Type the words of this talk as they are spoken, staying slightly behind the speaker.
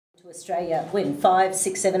to Australia, when, 5,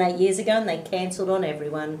 6, 7, 8 years ago, and they cancelled on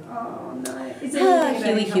everyone. Oh no. Is there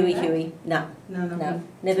anything Huey. No,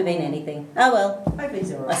 never been anything. Oh well. Hopefully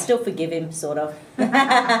he's all right. I still forgive him, sort of.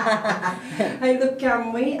 Hey, look,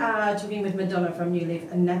 we are talking with Madonna from New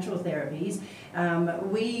Leaf and Natural Therapies.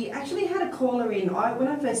 We actually had a caller in. When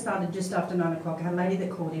I first started just after 9 o'clock, I had a lady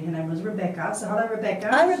that called in. Her name was Rebecca. So hello, Rebecca.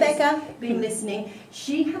 Hi, Rebecca. She's been listening.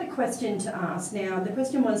 She had a question to ask. Now, the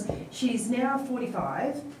question was, she's now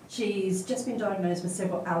 45. She's just been diagnosed with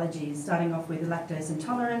several allergies, starting off with lactose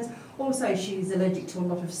intolerance. Also, she's allergic to a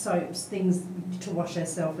lot of soaps, things to wash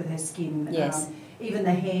herself with her skin. Yes. Even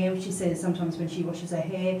the hair, she says sometimes when she washes her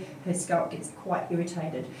hair, her scalp gets quite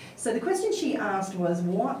irritated. So the question she asked was,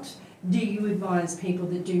 what do you advise people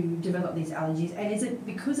that do develop these allergies? And is it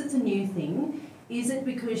because it's a new thing? Is it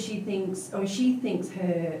because she thinks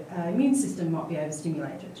her immune system might be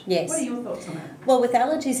overstimulated? Yes. What are your thoughts on that? Well, with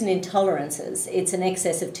allergies and intolerances, it's an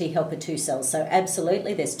excess of T helper 2 cells. So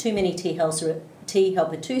absolutely, there's too many T helper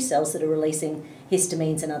 2 cells that are releasing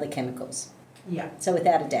histamines and other chemicals. Yeah. So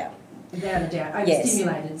without a doubt. Without a doubt,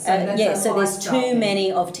 overstimulated. Yes. So there's too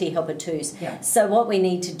many of T helper 2s. Yeah. So what we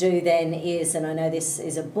need to do then is, and I know this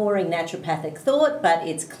is a boring naturopathic thought, but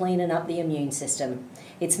it's cleaning up the immune system.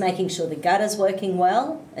 It's making sure the gut is working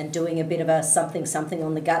well and doing a bit of a something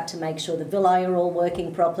on the gut to make sure the villi are all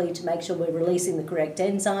working properly, to make sure we're releasing the correct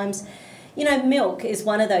enzymes. You know, milk is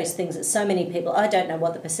one of those things that so many people, I don't know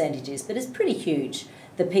what the percentage is, but it's pretty huge,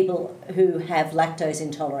 the people who have lactose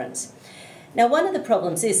intolerance. Now, one of the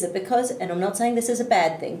problems is that because, and I'm not saying this is a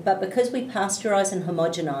bad thing, but because we pasteurise and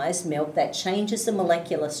homogenise milk, that changes the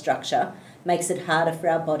molecular structure, makes it harder for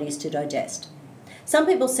our bodies to digest. Some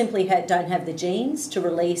people simply don't have the genes to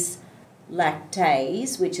release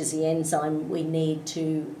lactase, which is the enzyme we need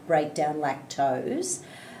to break down lactose,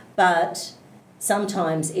 but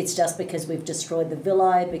sometimes it's just because we've destroyed the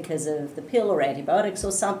villi because of the pill or antibiotics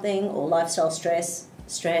or something, or lifestyle stress.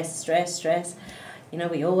 You know,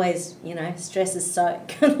 we always, stress is so,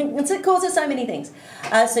 it causes so many things.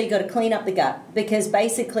 So you've got to clean up the gut, because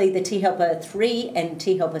basically the T helper 3 and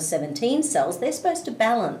T helper 17 cells, they're supposed to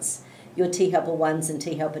balance your T helper 1s and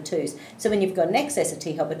T helper 2s. So when you've got an excess of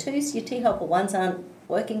T helper 2s, your T helper 1s aren't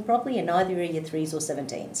working properly, and neither are your 3s or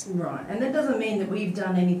 17s. Right, and that doesn't mean that we've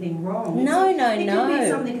done anything wrong. No. It could be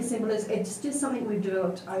something as simple as, it's just something we've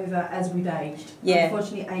developed over as we've aged. Yeah.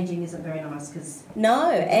 Unfortunately, ageing isn't very nice because...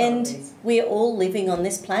 No, and we're all living on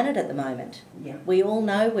this planet at the moment. Yeah. We all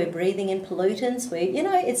know we're breathing in pollutants.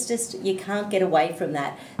 It's just, you can't get away from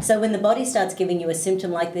that. So when the body starts giving you a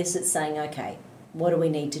symptom like this, it's saying, okay, what do we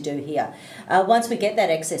need to do here? Once we get that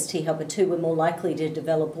excess T helper 2, we're more likely to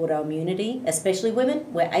develop autoimmunity, especially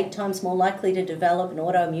women. We're 8 times more likely to develop an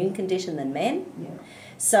autoimmune condition than men. Yeah.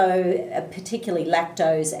 So particularly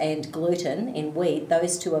lactose and gluten in wheat,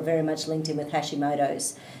 those two are very much linked in with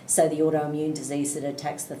Hashimoto's, so the autoimmune disease that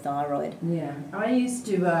attacks the thyroid. Yeah, I used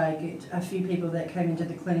to get a few people that came into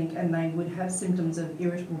the clinic and they would have symptoms of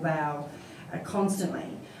irritable bowel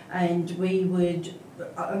constantly, and we would...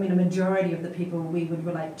 a majority of the people we would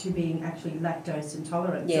relate to being actually lactose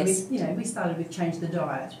intolerant. Yes. So we started with change the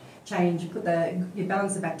diet, you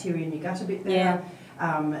balance the bacteria in your gut a bit better,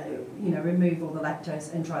 remove all the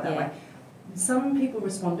lactose and try that way. Some people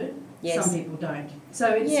responded, yes. Some people don't. So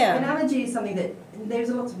an allergy is something that there's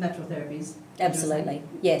lots of natural therapies. Absolutely,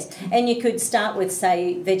 yes. And you could start with,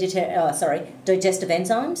 say, digestive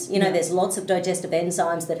enzymes. There's lots of digestive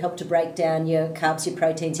enzymes that help to break down your carbs, your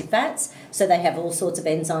proteins, your fats. So they have all sorts of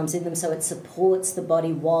enzymes in them, so it supports the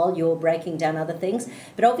body while you're breaking down other things.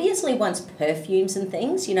 But obviously once perfumes and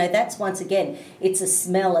things, that's once again, it's a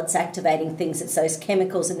smell, it's activating things, it's those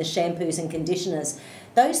chemicals in the shampoos and conditioners.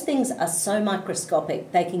 Those things are so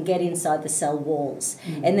microscopic, they can get inside the cell walls,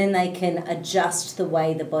 and then they can adjust the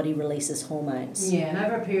way the body releases hormones. Yeah, and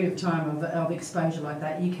over a period of time of exposure like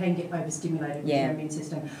that, you can get overstimulated with your immune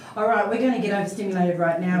system. All right, we're going to get overstimulated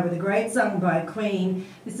right now with a great song by Queen.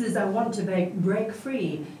 This is I Want to Break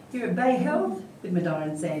Free here at Bay Health with Madonna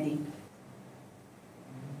and Sandy.